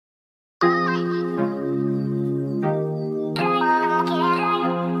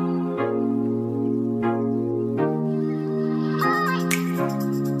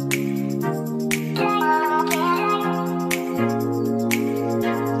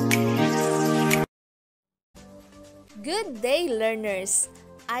Good day, learners!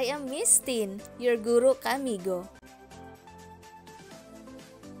 I am Miss Tin, your Guru Kamigo.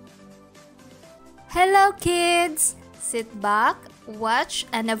 Hello, kids! Sit back, watch,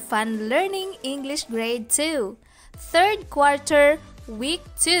 and have fun learning English Grade 2, third quarter, week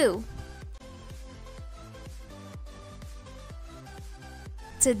 2.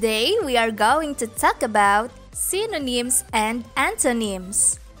 Today, we are going to talk about synonyms and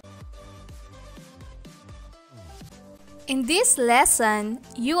antonyms. In this lesson,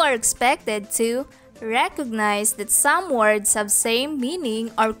 you are expected to recognize that some words have same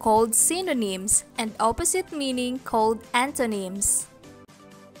meaning are called synonyms and opposite meaning called antonyms.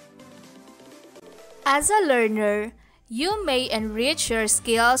 As a learner, you may enrich your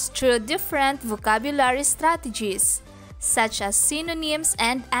skills through different vocabulary strategies, such as synonyms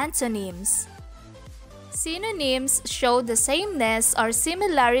and antonyms. Synonyms show the sameness or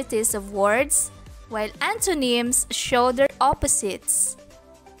similarities of words, while antonyms show their opposites.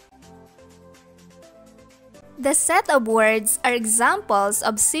 The set of words are examples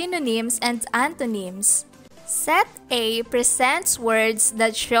of synonyms and antonyms. Set A presents words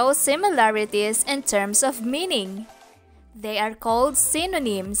that show similarities in terms of meaning. They are called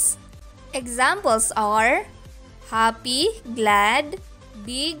synonyms. Examples are happy, glad,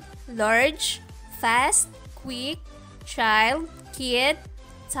 big, large, fast, quick, child, kid,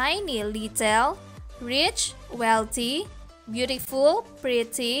 tiny, little, rich, wealthy, beautiful,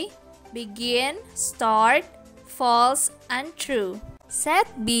 pretty, begin, start, false, untrue. Set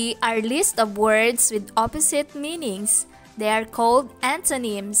B are list of words with opposite meanings. They are called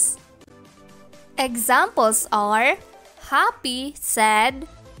antonyms. Examples are happy, sad,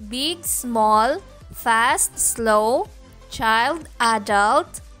 big, small, fast, slow, child,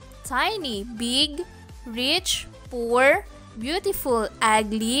 adult, tiny, big, rich, poor, beautiful,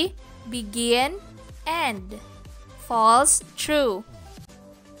 ugly, begin, end, false, true.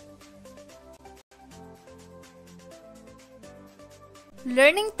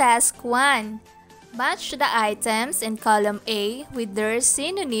 Learning Task 1. Match the items in column A with their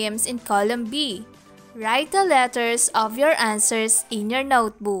synonyms in column B. Write the letters of your answers in your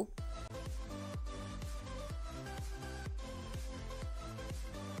notebook.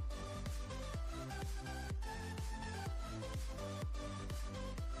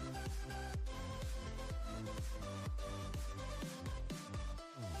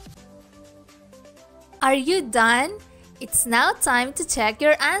 Are you done? It's now time to check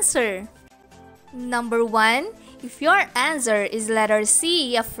your answer. Number 1. If your answer is letter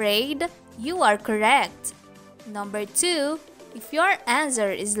C, afraid, you are correct. Number 2. If your answer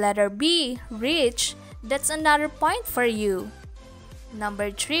is letter B, rich, that's another point for you.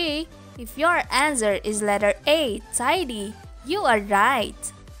 Number 3. If your answer is letter A, tidy, you are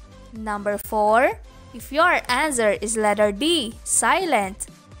right. Number 4. If your answer is letter D, silent,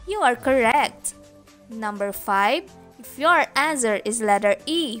 you are correct. Number 5. If your answer is letter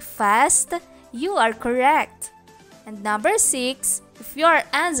E, fast, you are correct. And number 6. If your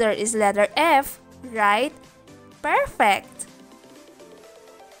answer is letter F, right, perfect.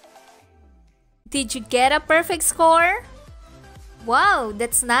 Did you get a perfect score? Wow,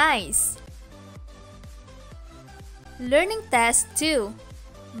 that's nice. Learning Test 2.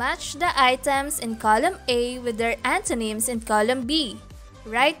 Match the items in column A with their antonyms in column B.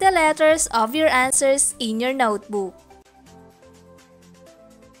 Write the letters of your answers in your notebook.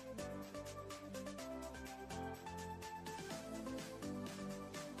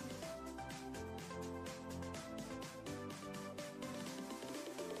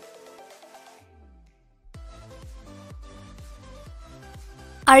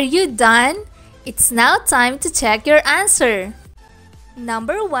 Are you done? It's now time to check your answer.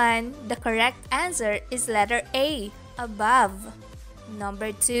 Number 1, the correct answer is letter A, above.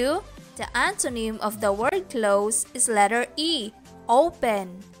 Number 2, the antonym of the word close is letter E,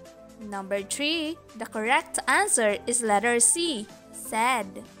 open. Number 3, the correct answer is letter C, sad.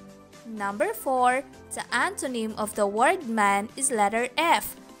 Number 4, the antonym of the word man is letter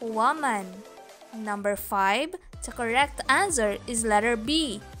F, woman. Number 5, the correct answer is letter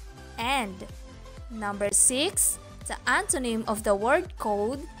B, end. Number 6, the antonym of the word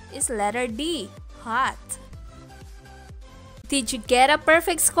cold is letter D, hot. Did you get a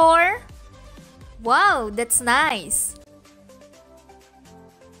perfect score? Wow, that's nice.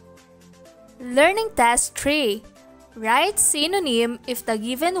 Learning Task 3. Write synonym if the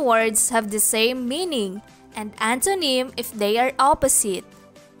given words have the same meaning and antonym if they are opposite.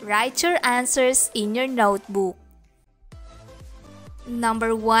 Write your answers in your notebook.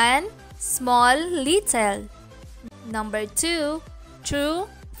 Number 1, small, little. Number 2, true,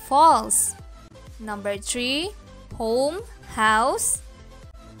 false. Number 3, home, house.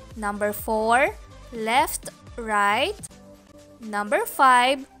 Number 4, left, right. Number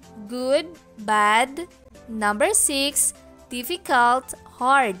 5, good, bad. Number 6, difficult,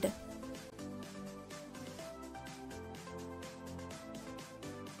 hard.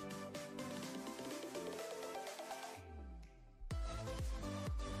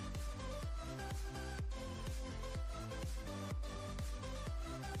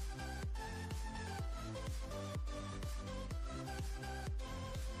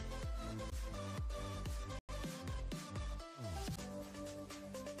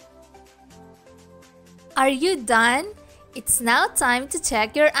 Are you done? It's now time to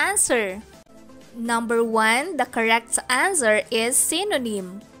check your answer. Number 1, the correct answer is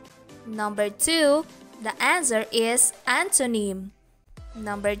synonym. Number 2, the answer is antonym.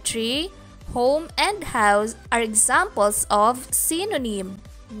 Number 3, home and house are examples of synonym.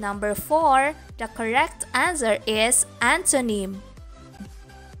 Number 4, the correct answer is antonym.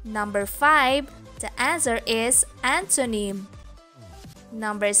 Number 5, the answer is antonym.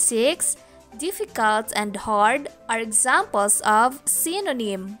 Number 6, difficult and hard are examples of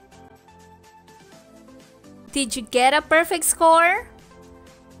synonym. Did you get a perfect score?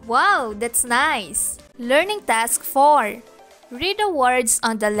 Wow, that's nice! Learning task 4. Read the words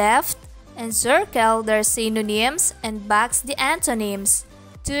on the left and circle their synonyms and box the antonyms.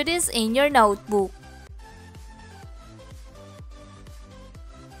 Do this in your notebook.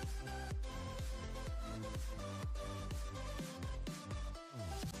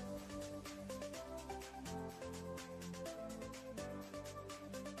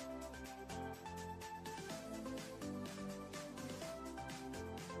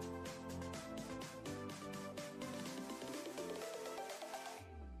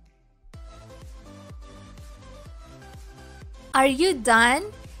 Are you done?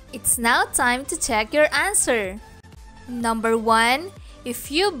 It's now time to check your answer. Number 1,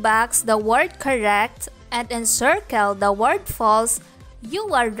 if you box the word correct and encircle the word false, you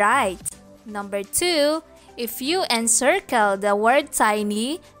are right. Number 2, if you encircle the word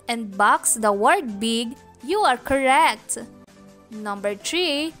tiny and box the word big, you are correct. Number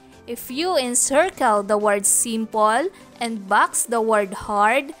 3, if you encircle the word simple and box the word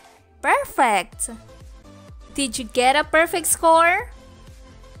hard, perfect! Did you get a perfect score?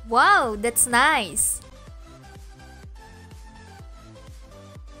 Wow, that's nice!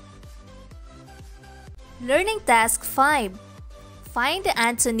 Learning task 5. Find the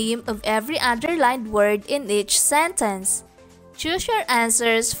antonym of every underlined word in each sentence. Choose your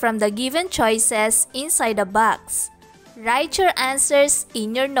answers from the given choices inside the box. Write your answers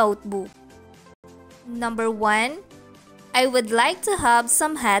in your notebook. Number 1. I would like to have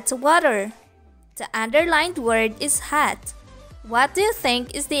some hot water. The underlined word is hot. What do you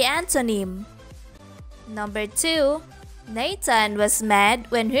think is the antonym? Number 2. Nathan was mad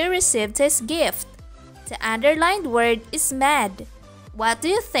when he received his gift. The underlined word is mad. What do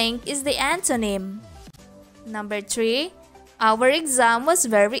you think is the antonym? Number 3. Our exam was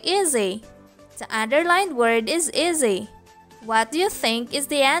very easy. The underlined word is easy. What do you think is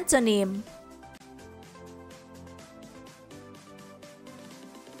the antonym?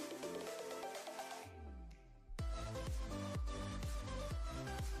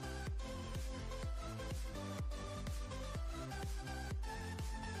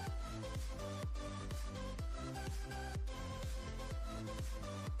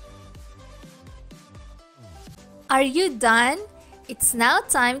 Are you done? It's now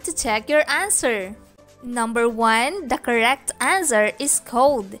time to check your answer. Number 1, the correct answer is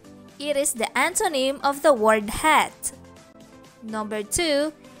cold. It is the antonym of the word hat. Number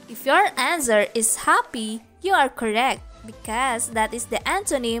 2, if your answer is happy, you are correct because that is the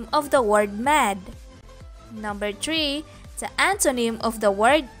antonym of the word mad. Number 3, the antonym of the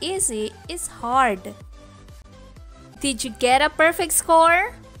word easy is hard. Did you get a perfect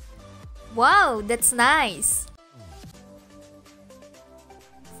score? Wow, that's nice!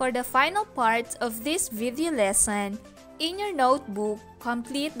 For the final part of this video lesson, in your notebook,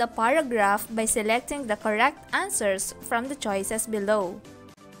 complete the paragraph by selecting the correct answers from the choices below.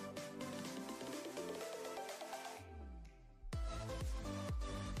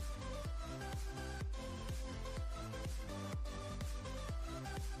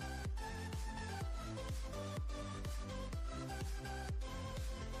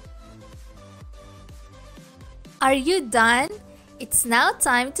 Are you done? It's now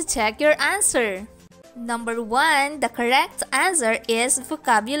time to check your answer. Number 1, the correct answer is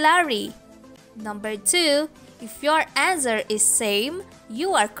vocabulary. Number 2, if your answer is same,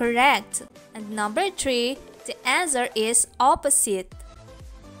 you are correct. And number 3, the answer is opposite.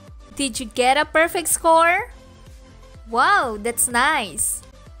 Did you get a perfect score? Wow, that's nice!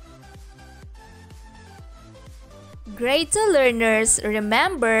 Grade 2 learners,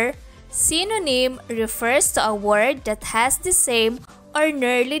 remember, synonym refers to a word that has the same or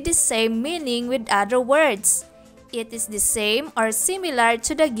nearly the same meaning with other words. It is the same or similar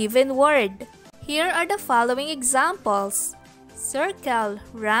to the given word. Here are the following examples: circle,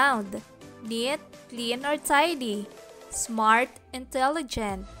 round; neat, clean or tidy; smart,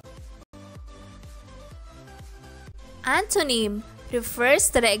 intelligent. Antonym refers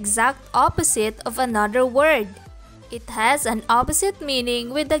to the exact opposite of another word. It has an opposite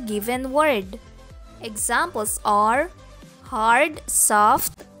meaning with the given word. Examples are hard,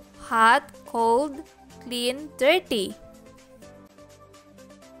 soft; hot, cold; clean, dirty.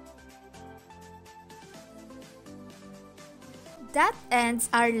 That ends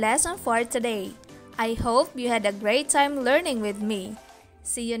our lesson for today. I hope you had a great time learning with me.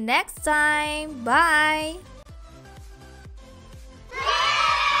 See you next time. Bye!